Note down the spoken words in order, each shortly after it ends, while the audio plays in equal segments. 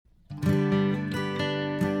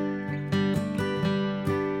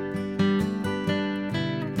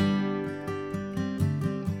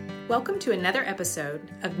Welcome to another episode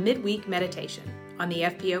of Midweek Meditation on the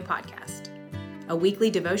FPO Podcast, a weekly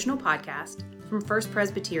devotional podcast from First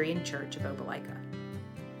Presbyterian Church of Opelika.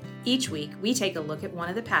 Each week, we take a look at one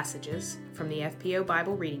of the passages from the FPO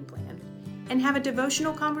Bible Reading plan and have a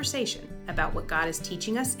devotional conversation about what God is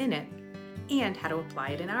teaching us in it and how to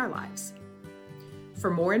apply it in our lives. For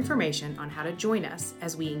more information on how to join us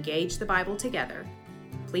as we engage the Bible together,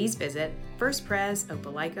 please visit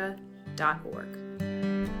firstpresopelika.org.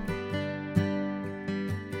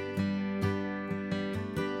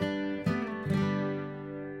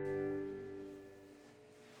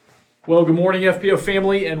 Well, good morning, FPO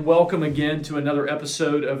family, and welcome again to another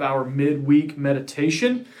episode of our Midweek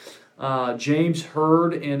Meditation. James,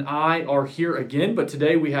 Hurd, and I are here again, but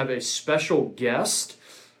today we have a special guest.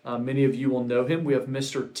 Many of you will know him. We have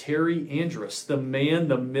Mr. Terry Andrus, the man,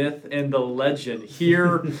 the myth, and the legend,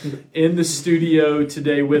 here in the studio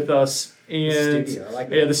today with us. And studio, I like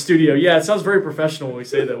that. Yeah, the studio. Yeah, it sounds very professional when we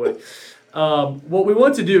say it that way. What we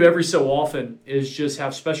want to do every so often is just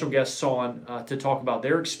have special guests on to talk about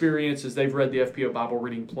their experience as they've read the FPO Bible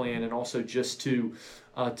Reading plan, and also just to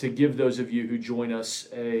give those of you who join us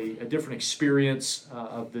a different experience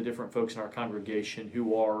of the different folks in our congregation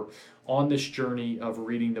who are on this journey of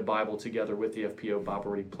reading the Bible together with the FPO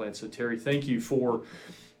Bible Reading plan. So Terry, thank you for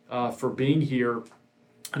being here.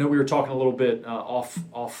 I know we were talking a little bit off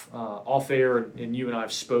air, and you and I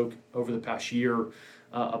have spoke over the past year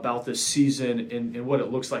about this season and what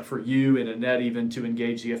it looks like for you and Annette even to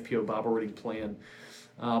engage the FPO Bible Reading plan.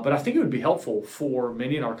 But I think it would be helpful for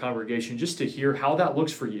many in our congregation just to hear how that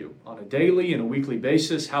looks for you on a daily and a weekly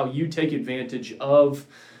basis, how you take advantage of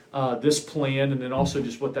this plan, and then also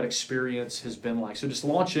just what that experience has been like. So just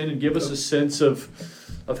launch in and give us a sense of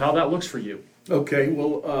how that looks for you. Okay,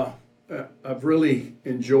 well, I've really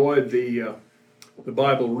enjoyed the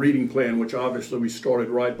Bible reading plan, which obviously we started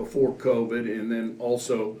right before COVID, and then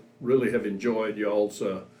also really have enjoyed y'all's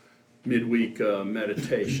midweek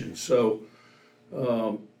meditation. So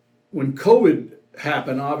when COVID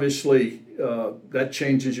happened, obviously that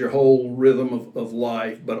changes your whole rhythm of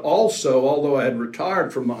life. But also, although I had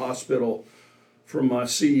retired from the hospital from my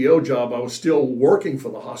CEO job, I was still working for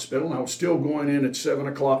the hospital, and I was still going in at 7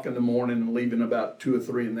 o'clock in the morning and leaving about 2 or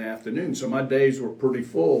 3 in the afternoon. So my days were pretty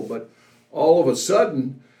full, but all of a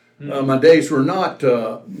sudden, my days were not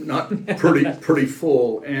pretty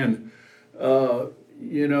full. And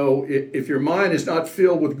if your mind is not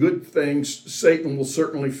filled with good things, Satan will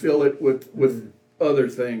certainly fill it with other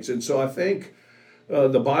things. And so I think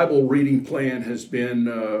the Bible reading plan has been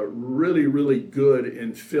really, really good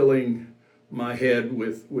in filling my head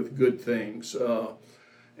with good things.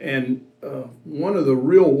 And one of the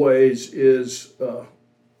real ways is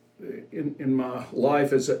in my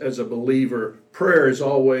life as a believer, prayer is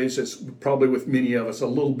always, it's probably with many of us, a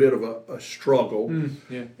little bit of a struggle.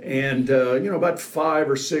 Yeah. And about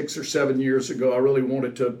 5 or 6 or 7 years ago, I really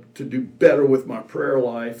wanted to do better with my prayer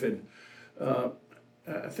life. And I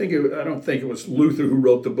don't think it was Luther who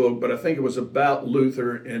wrote the book, but I think it was about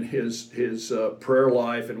Luther and his prayer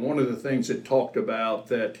life. And one of the things it talked about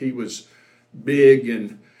that he was big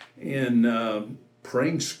in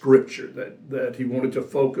praying scripture, that he wanted to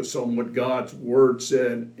focus on what God's word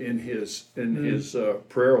said in his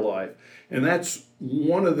prayer life. And that's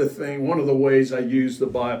one of the ways I use the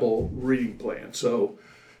Bible reading plan. So,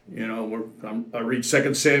 I read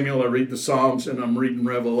 2 Samuel, I read the Psalms, and I'm reading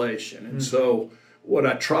Revelation. And so what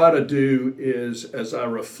I try to do is, as I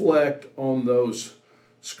reflect on those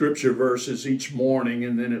scripture verses each morning,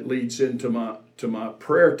 and then it leads into my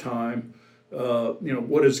prayer time,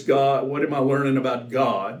 what is God? What am I learning about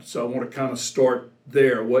God? So I want to kind of start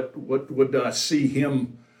there. What do I see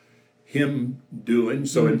Him doing?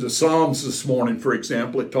 So in the Psalms this morning, for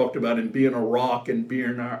example, it talked about Him being a rock and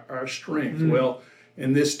being our strength. Well,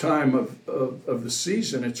 in this time of the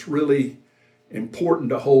season, it's really important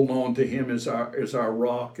to hold on to Him as our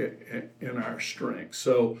rock and our strength.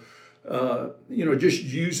 So just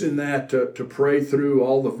using that to pray through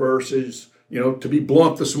all the verses. To be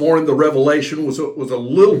blunt this morning, the revelation was a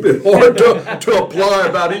little bit hard to apply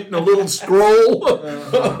about eating a little scroll.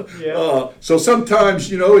 So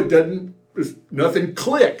sometimes, it doesn't, nothing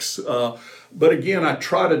clicks. But again, I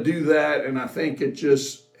try to do that, and I think it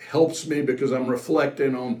just helps me because I'm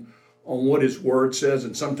reflecting on what His Word says,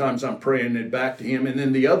 and sometimes I'm praying it back to Him. And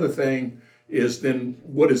then the other thing is then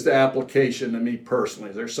what is the application to me personally?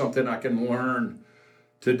 Is there something I can learn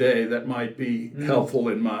today that might be helpful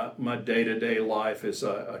in my day-to-day life as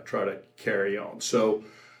I try to carry on? So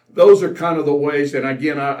those are kind of the ways. And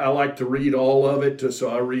again, I like to read all of it, so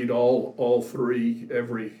I read all three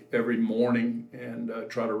every morning and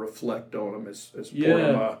try to reflect on them as part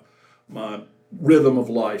of my rhythm of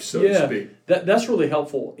life, so to speak. That's really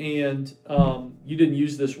helpful. And you didn't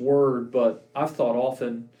use this word, but I've thought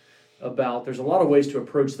often about there's a lot of ways to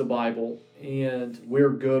approach the Bible, and we're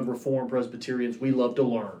good Reformed Presbyterians. We love to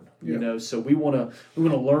learn, so we want to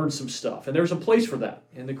learn some stuff, and there's a place for that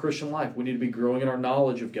in the Christian life. We need to be growing in our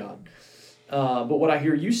knowledge of God. But what I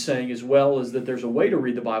hear you saying as well is that there's a way to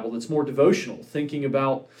read the Bible that's more devotional, thinking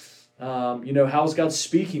about how is God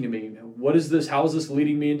speaking to me? What is this? How is this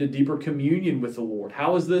leading me into deeper communion with the Lord?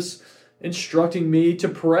 How is this instructing me to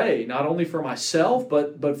pray, not only for myself,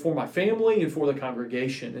 but for my family and for the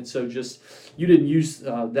congregation? And so you didn't use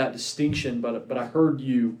that distinction, but I heard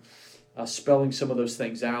you spelling some of those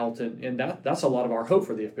things out. And that's a lot of our hope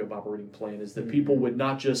for the FPO Bible Reading Plan, is that people would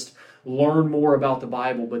not just learn more about the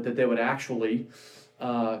Bible, but that they would actually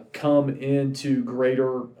come into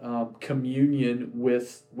greater communion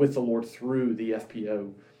with the Lord through the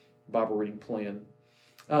FPO Bible Reading Plan.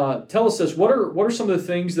 Tell us this: what are some of the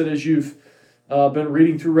things that, as you've been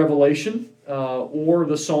reading through Revelation or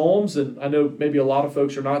the Psalms, and I know maybe a lot of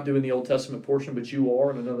folks are not doing the Old Testament portion, but you are,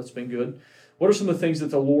 and I know that's been good. What are some of the things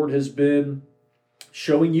that the Lord has been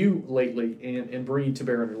showing you lately and bringing to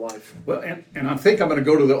bear in your life? Well, and I think I'm going to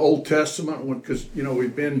go to the Old Testament one, because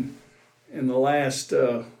we've been in the last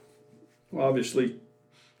obviously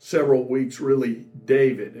several weeks really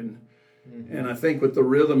David, and I think with the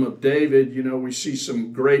rhythm of David, we see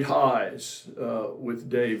some great highs with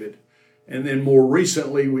David, and then more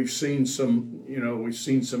recently we've seen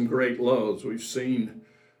some great lows. We've seen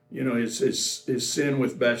his sin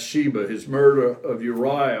with Bathsheba, his murder of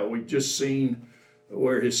Uriah. We've just seen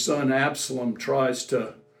where his son Absalom tries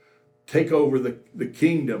to take over the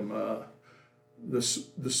kingdom.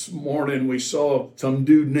 This morning we saw some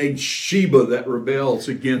dude named Sheba that rebels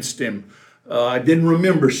against him. I didn't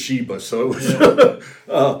remember Sheba, so it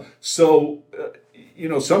was,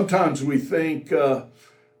 sometimes we think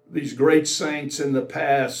these great saints in the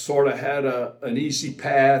past sort of had an easy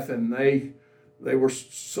path, and they were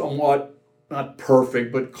somewhat not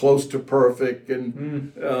perfect, but close to perfect,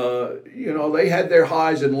 and they had their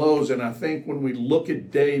highs and lows. And I think when we look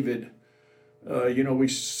at David, we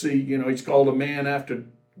see, he's called a man after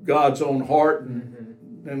God's own heart,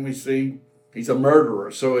 and then we see he's a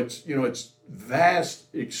murderer. So it's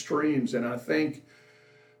vast extremes, and I think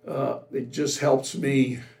it just helps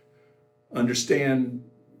me understand,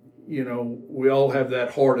 we all have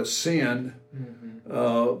that heart of sin,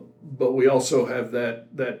 but we also have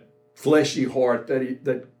that fleshy heart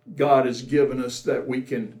that God has given us, that we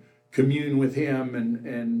can commune with Him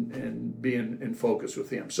and be in focus with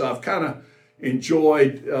Him. So I've kind of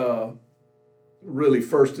enjoyed really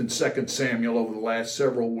 1st and 2nd Samuel over the last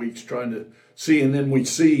several weeks, trying to see, and then we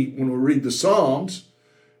see when we read the Psalms,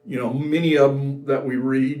 many of them that we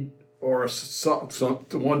read are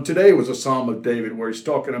the one today was a Psalm of David, where he's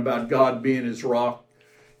talking about God being his rock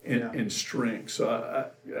and strength. So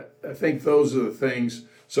I think those are the things.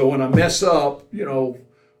 So when I mess up,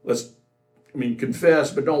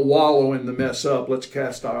 confess, but don't wallow in the mess up. Let's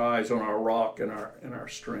cast our eyes on our rock and our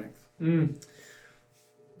strength.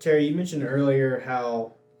 Terry, you mentioned earlier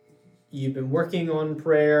how you've been working on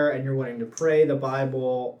prayer and you're wanting to pray the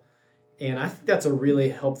Bible, and I think that's a really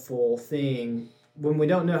helpful thing when we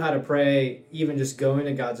don't know how to pray, even just going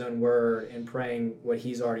to God's own word and praying what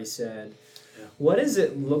He's already said. Yeah. What does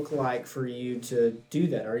it look like for you to do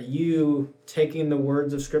that? Are you taking the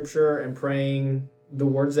words of Scripture and praying the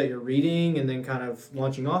words that you're reading and then kind of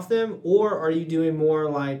launching off them? Or are you doing more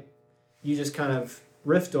like you just kind of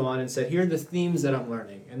riffed on and said, here are the themes that I'm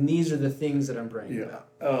learning, and these are the things that I'm praying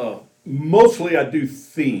about? Mostly I do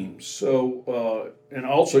themes. So, and I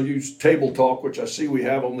also use table talk, which I see we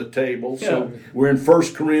have on the table. So we're in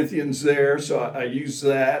 1 Corinthians there, so I use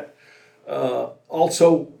that.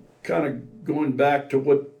 Also, kind of going back to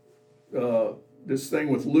what this thing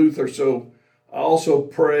with Luther. So I also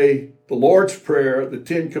pray the Lord's Prayer, the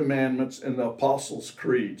 10 Commandments, and the Apostles'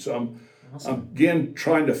 Creed. So I'm again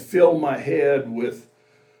trying to fill my head with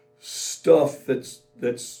stuff that's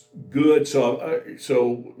good. So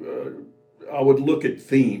I would look at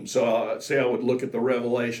themes. So I would look at the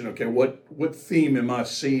Revelation. Okay, what theme am I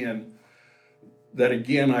seeing that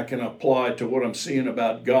again I can apply to what I'm seeing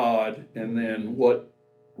about God, and then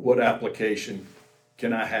what application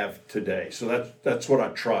can I have today? So that's what I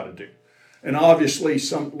try to do. And obviously,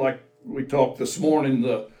 some, like we talked this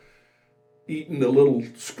morning, eating the little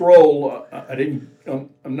scroll, I'm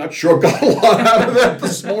not sure I got a lot out of that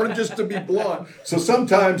this morning, just to be blunt. So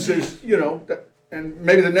sometimes there's, and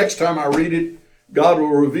maybe the next time I read it, God will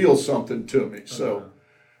reveal something to me. So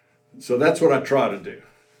that's what I try to do.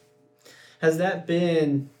 Has that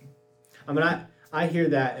been, I hear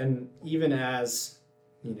that, and even as,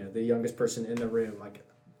 the youngest person in the room, like,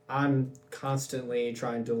 I'm constantly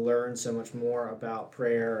trying to learn so much more about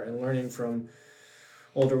prayer, and learning from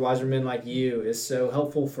older, wiser men like you is so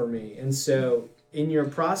helpful for me. And so in your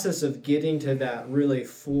process of getting to that really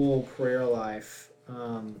full prayer life,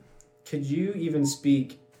 could you even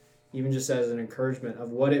speak, even just as an encouragement, of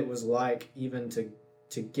what it was like even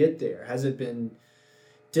to get there? Has it been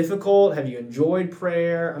difficult? Have you enjoyed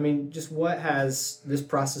prayer? I mean, just what has this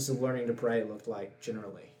process of learning to pray looked like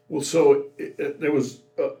generally? Well, so there was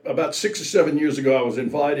about 6 or 7 years ago, I was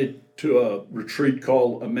invited to a retreat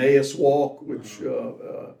called Emmaus Walk, which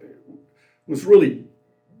was really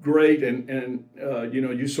great. And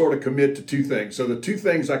you sort of commit to two things. So the two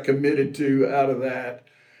things I committed to out of that,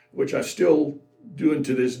 which I still doing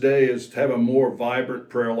to this day, is to have a more vibrant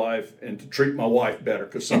prayer life and to treat my wife better,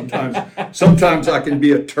 because sometimes I can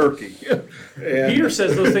be a turkey. And Peter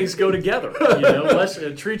says those things go together. Less,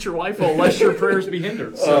 treat your wife well, lest your prayers be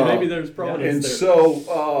hindered. So maybe there's providence there.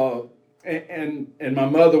 So and my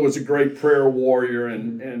mother was a great prayer warrior,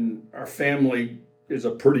 and our family is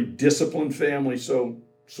a pretty disciplined family. So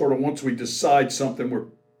sort of once we decide something,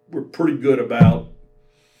 we're pretty good about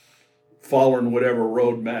following whatever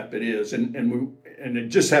roadmap it is, and it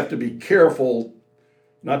just have to be careful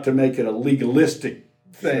not to make it a legalistic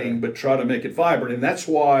thing, but try to make it vibrant. And that's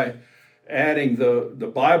why adding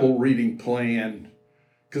the Bible reading plan,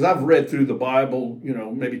 because I've read through the Bible,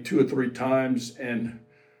 maybe 2 or 3 times, and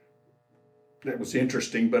that was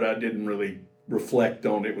interesting, but I didn't really reflect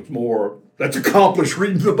on it. It was more, let's accomplish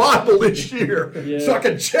reading the Bible this year, so I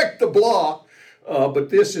can check the block. But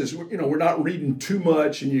this is, we're not reading too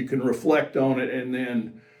much, and you can reflect on it, and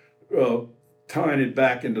then tying it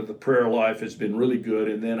back into the prayer life has been really good.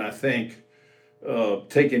 And then I think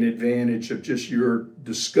taking advantage of just your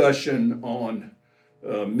discussion on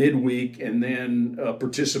midweek, and then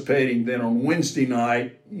participating then on Wednesday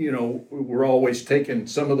night, we're always taking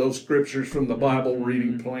some of those scriptures from the Bible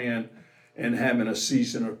reading plan and having a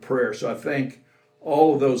season of prayer. So I think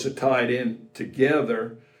all of those are tied in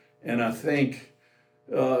together. And I think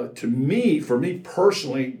for me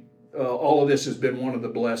personally, all of this has been one of the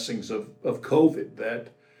blessings of COVID,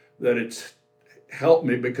 that it's helped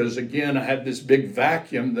me, because again, I had this big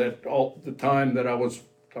vacuum that all the time that I wasn't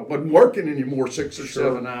working anymore 6 or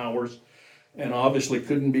 7 hours, and obviously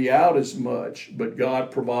couldn't be out as much, but God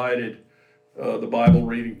provided the Bible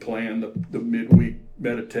reading plan, the midweek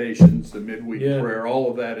meditations, the midweek prayer. All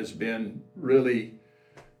of that has been really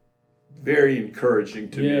very encouraging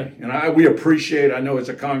to me. And I know as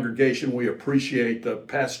a congregation, we appreciate the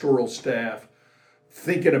pastoral staff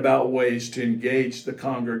thinking about ways to engage the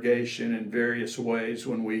congregation in various ways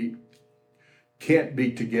when we can't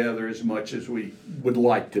be together as much as we would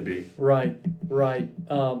like to be. Right.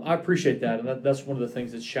 I appreciate that. And that's one of the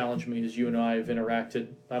things that's challenged me as you and I have interacted,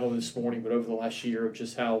 not only this morning, but over the last year, of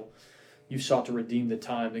just how you've sought to redeem the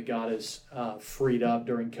time that God has freed up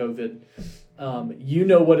during COVID. You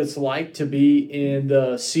know what it's like to be in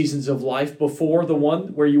the seasons of life before the one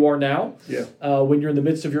where you are now. When you're in the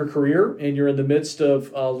midst of your career, and you're in the midst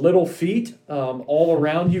of little feet all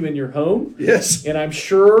around you in your home. Yes. And I'm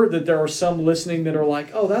sure that there are some listening that are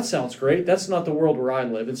like, oh, that sounds great. That's not the world where I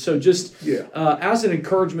live. And so just as an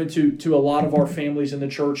encouragement to a lot of our families in the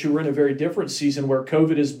church who are in a very different season where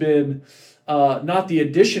COVID has been not the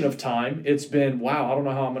addition of time, it's been, wow, I don't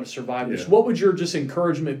know how I'm going to survive this. What would your just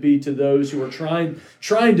encouragement be to those who are trying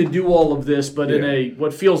to do all of this, but in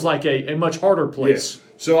what feels like a much harder place?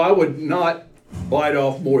 So I would not bite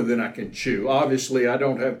off more than I can chew. Obviously, I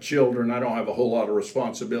don't have children. I don't have a whole lot of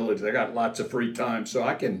responsibilities. I got lots of free time, so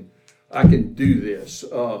I can do this.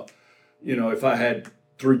 If I had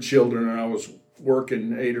 3 children and I was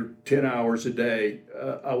working 8 or 10 hours a day,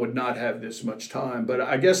 I would not have this much time. But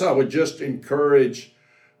I guess I would just encourage,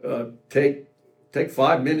 take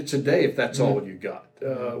 5 minutes a day if that's all you got,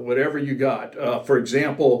 whatever you got. For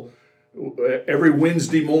example, every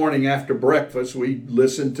Wednesday morning after breakfast, we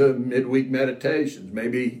listen to midweek meditations.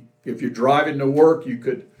 Maybe if you're driving to work, you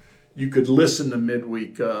could listen to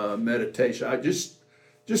midweek meditation. I just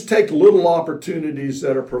take little opportunities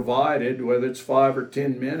that are provided, whether it's 5 or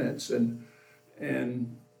 10 minutes, and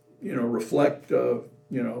reflect,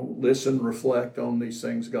 listen, reflect on these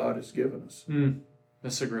things God has given us.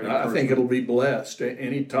 That's a great I think it'll be blessed.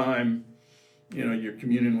 Anytime, you're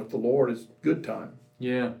communing with the Lord is good time.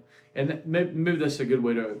 Yeah. And maybe that's a good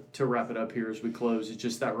way to wrap it up here as we close. It's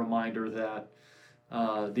just that reminder that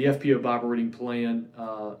the FPO Bible Reading Plan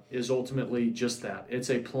is ultimately just that. It's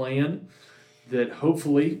a plan that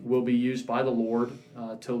hopefully will be used by the Lord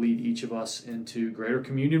to lead each of us into greater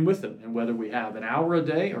communion with Him. And whether we have an hour a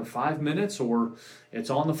day or 5 minutes, or it's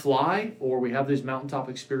on the fly, or we have these mountaintop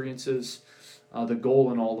experiences, the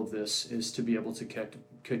goal in all of this is to be able to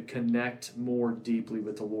connect more deeply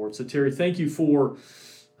with the Lord. So Terry, thank you for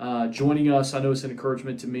joining us. I know it's an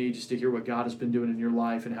encouragement to me just to hear what God has been doing in your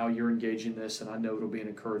life and how you're engaging this, and I know it'll be an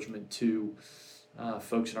encouragement to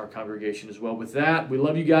folks in our congregation as well. With that, we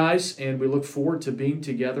love you guys, and we look forward to being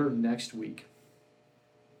together next week.